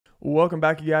Welcome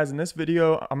back, you guys. In this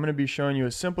video, I'm going to be showing you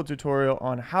a simple tutorial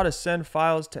on how to send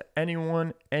files to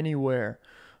anyone, anywhere.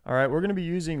 All right, we're going to be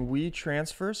using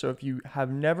WeTransfer. So if you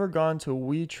have never gone to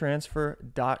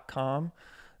WeTransfer.com,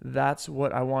 that's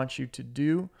what I want you to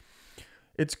do.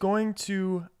 It's going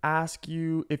to ask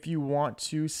you if you want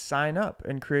to sign up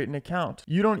and create an account.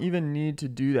 You don't even need to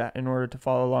do that in order to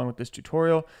follow along with this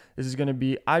tutorial. This is going to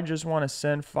be, I just want to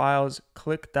send files,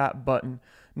 click that button.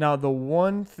 Now, the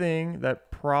one thing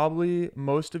that probably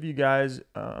most of you guys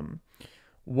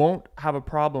won't have a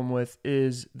problem with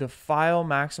is the file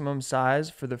maximum size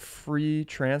for the free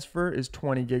transfer is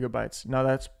 20 gigabytes. Now,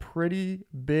 that's pretty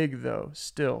big though,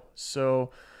 still.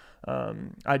 So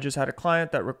I just had a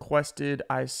client that requested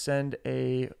I send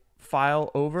a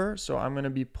file over. So I'm going to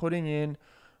be putting in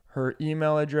her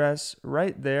email address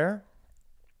right there.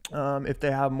 If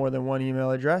they have more than one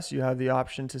email address, you have the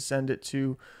option to send it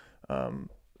to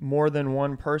more than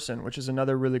one person, which is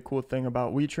another really cool thing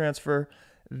about WeTransfer.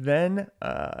 Then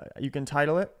you can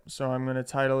title it. So I'm going to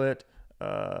title it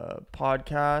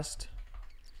podcast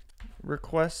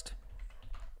request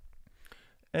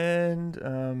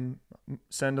and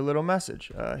send a little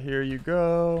message. Here you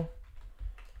go.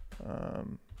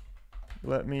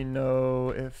 Let me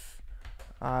know if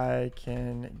I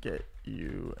can get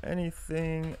you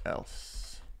anything else.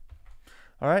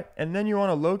 All right, and then you want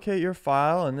to locate your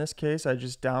file. In this case, I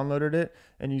just downloaded it,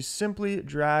 and you simply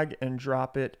drag and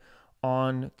drop it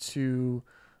onto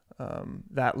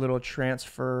that little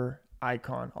transfer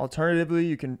icon. Alternatively,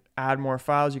 you can add more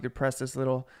files. You could press this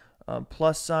little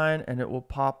plus sign, and it will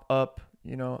pop up,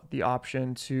 the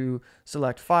option to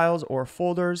select files or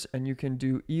folders, and you can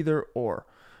do either or.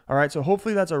 All right, so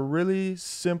hopefully that's a really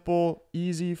simple,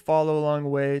 easy follow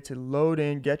along way to load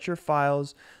in, get your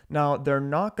files. Now, they're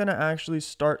not going to actually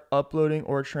start uploading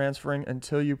or transferring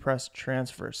until you press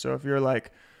transfer. So if you're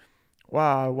like,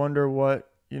 wow, I wonder what,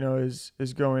 is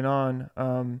going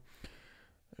on.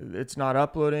 It's not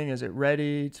uploading. Is it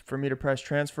ready for me to press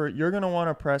transfer? You're going to want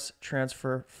to press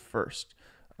transfer first.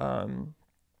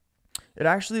 It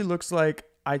actually looks like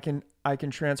I can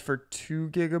transfer 2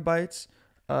 gigabytes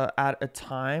at a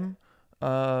time.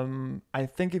 I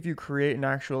think if you create an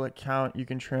actual account, you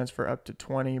can transfer up to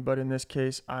 20, but in this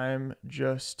case, I'm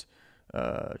just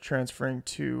transferring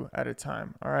 2 at a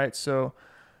time. All right, so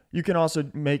you can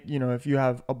also make, if you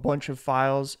have a bunch of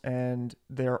files and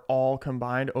they're all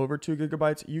combined over 2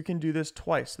 gigabytes, you can do this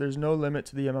twice. There's no limit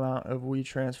to the amount of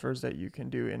WeTransfers that you can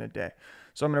do in a day.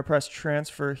 So I'm going to press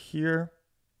transfer here.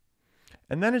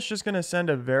 And then it's just going to send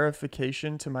a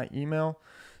verification to my email.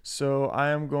 So I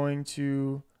am going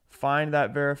to find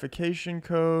that verification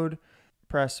code,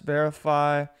 press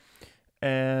verify,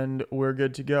 and we're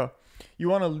good to go. You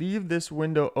want to leave this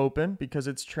window open because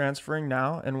it's transferring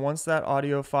now. And once that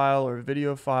audio file or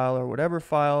video file or whatever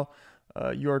file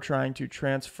you're trying to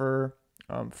transfer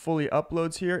fully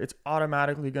uploads here, it's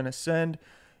automatically going to send.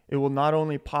 It will not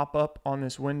only pop up on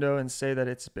this window and say that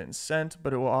it's been sent,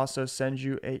 but it will also send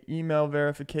you an email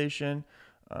verification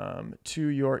to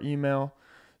your email.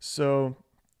 So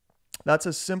that's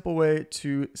a simple way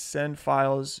to send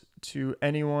files to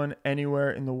anyone, anywhere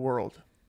in the world.